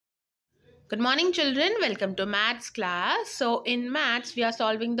Good morning, children. Welcome to maths class. So in maths, we are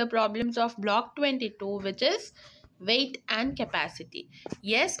solving the problems of block 22, which is weight and capacity.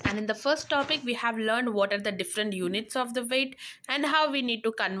 Yes, and in the first topic, we have learned what are the different units of the weight and how we need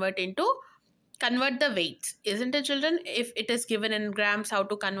to convert the weights. Isn't it, children? If it is given in grams, how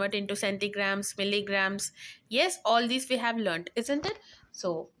to convert into centigrams, milligrams. Yes, all these we have learned, isn't it?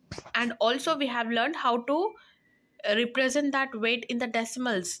 So, and also we have learned how to represent that weight in the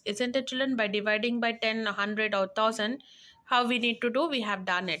decimals, isn't it, children? By dividing by 10, 100 or 1000, how we need to do, we have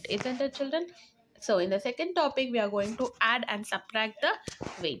done it, isn't it, children? So in the second topic, we are going to add and subtract the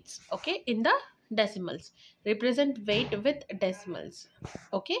weights, okay, in the decimals. Represent weight with decimals.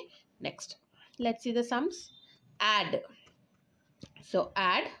 Okay, next let's see the sums. Add. So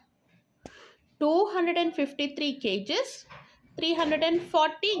add 253 kgs,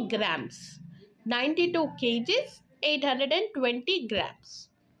 340 grams, 92 kgs, 820 grams.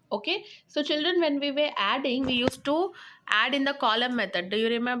 Okay, so children, when we were adding, we used to add in the column method. Do you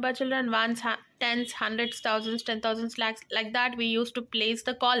remember, children? Ones, tens, hundreds, thousands, 10,000, lakhs, like that we used to place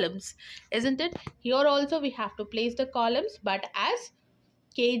the columns, isn't it? Here also we have to place the columns, but as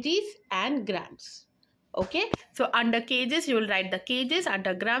kgs and grams. Okay, so under kgs you will write the kgs,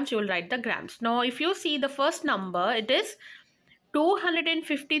 under grams you will write the grams. Now if you see the first number, it is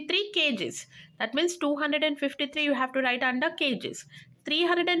 253 kgs. That means 253 you have to write under kgs.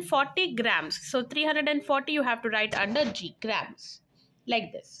 340 grams, so 340 you have to write under g, grams,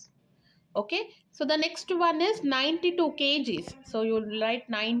 like this. Okay, so the next one is 92 kgs, so you will write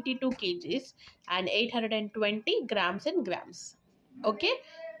 92 kgs and 820 grams in grams. Okay,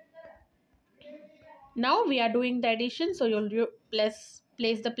 now we are doing the addition, so you'll place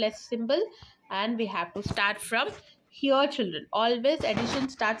the plus symbol, and we have to start from here, children. Always addition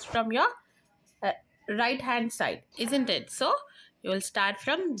starts from your right hand side, isn't it? So you will start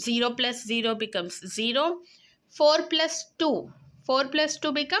from 0 plus 0 becomes 0. 4 plus 2, 4 plus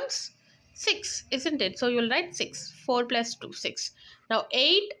 2 becomes 6, isn't it? So you will write 6. 4 plus 2, 6. Now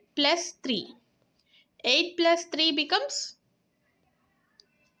 8 plus 3, 8 plus 3 becomes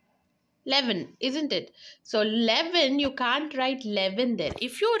 11, isn't it? So 11, you can't write 11 there.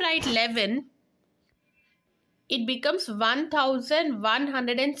 If you write 11, it becomes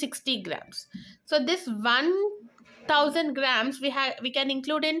 1160 grams. So this 1000 grams we can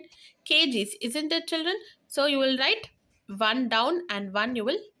include in kgs, isn't it, children? So you will write 1 down and 1 you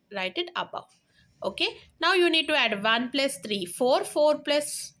will write it above. Okay, now you need to add 1 plus 3, 4, 4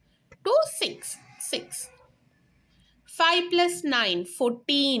 plus 2, 6, 6. 5 plus 9,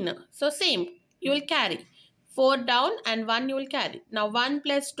 14. So same, you will carry 4 down and 1 you will carry. Now 1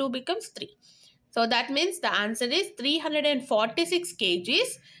 plus 2 becomes 3. So that means the answer is 346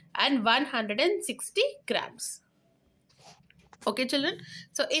 kgs and 160 grams. Okay, children.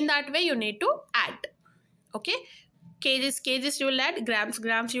 So in that way you need to add. Okay, kgs you will add, grams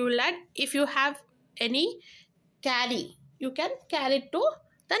you will add. If you have any carry, you can carry it to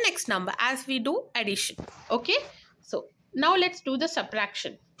the next number as we do addition. Okay, so now let's do the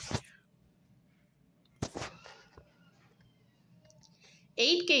subtraction.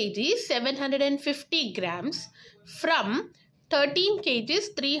 8 kgs 750 grams from 13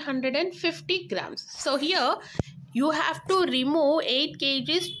 kgs 350 grams. So here you have to remove 8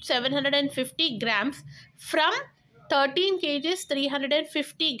 kgs 750 grams from 13 kgs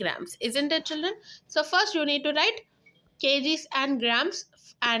 350 grams, isn't it, children? So first you need to write kgs and grams,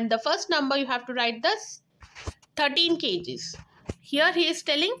 and the first number you have to write this 13 kgs. Here he is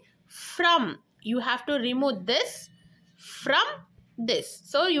telling from, you have to remove this from this.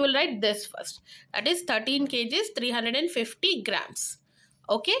 So you will write this first. That is 13 kgs 350 grams.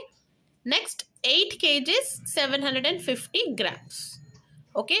 Okay. Next 8 kgs 750 grams.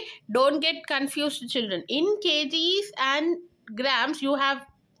 Okay. Don't get confused, children. In kgs and grams you have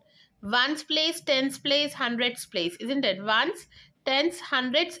ones place, tens place, hundreds place, isn't it? Ones, tens,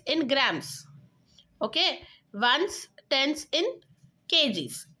 hundreds in grams. Okay. Ones, tens in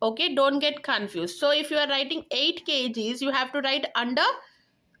kgs. Okay, don't get confused. So if you are writing 8 kgs, you have to write under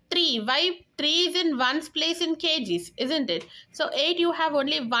 3. Why? 3 is in ones place in kgs, isn't it? So 8 you have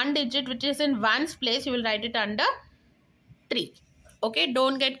only one digit which is in ones place, you will write it under 3. Okay,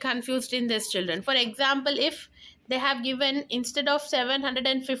 don't get confused in this, children. For example, if they have given, instead of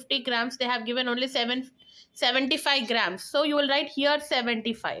 750 grams, they have given only 75 grams. So you will write here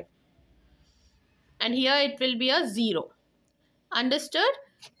 75. And here it will be a 0. Understood?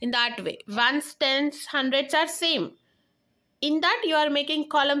 In that way, ones, tens, hundreds are same. In that you are making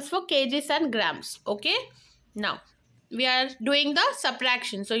columns for kgs and grams. Okay, now we are doing the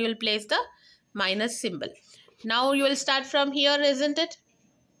subtraction, so you will place the minus symbol. Now you will start from here, isn't it?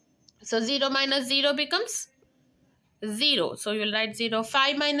 So 0 minus 0 becomes 0. So you will write 0.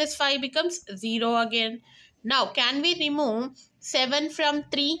 5 minus 5 becomes 0 again. Now can we remove 7 from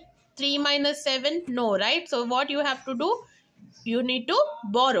 3? 3 minus 7? No, right? So what you have to do? You need to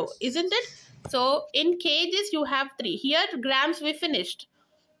borrow, isn't it? So in kgs you have 3. Here grams we finished.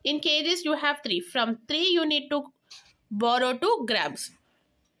 In kgs you have 3. From 3 you need to borrow to grams.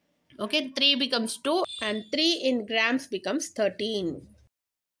 Okay, 3 becomes 2 and 3 in grams becomes 13.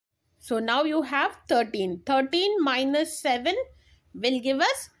 So now you have 13. 13 minus 7 will give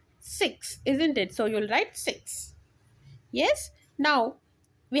us 6, isn't it? So you'll write 6. Yes. Now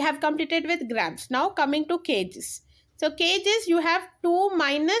we have completed with grams. Now coming to kgs. So kgs you have 2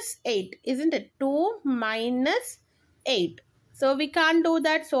 minus 8, isn't it? 2 minus 8. So we can't do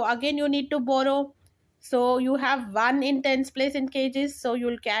that. So again you need to borrow. So you have 1 in tens place in kgs. So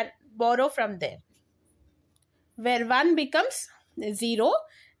you'll borrow from there, where 1 becomes 0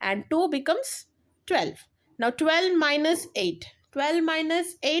 and 2 becomes 12. Now 12 minus 8. 12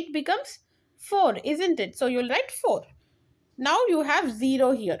 minus 8 becomes 4, isn't it? So you'll write 4. Now you have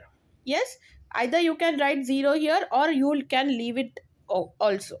 0 here. Yes, either you can write 0 here or you can leave it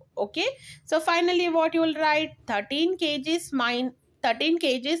also. Okay. So finally what you will write? 13 kgs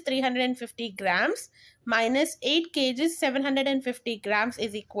 350 grams minus 8 kgs 750 grams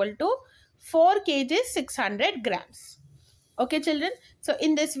is equal to 4 kgs 600 grams. Okay children. So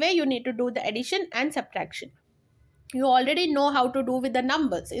in this way you need to do the addition and subtraction. You already know how to do with the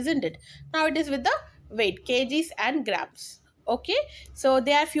numbers, isn't it? Now it is with the weight, kgs and grams. Okay. So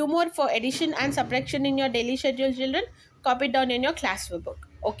there are few more for addition and subtraction in your daily schedule, children. Copy it down in your classwork book.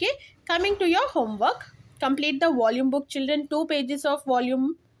 Okay. Coming to your homework. Complete the volume book, children. 2 pages of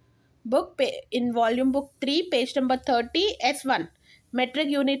volume book. In volume book 3, page number 30, S1. Metric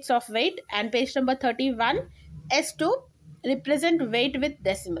units of weight. And page number 31, S2. Represent weight with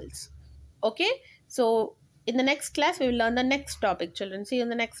decimals. Okay. So in the next class, we will learn the next topic, children. See you in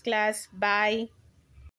the next class. Bye.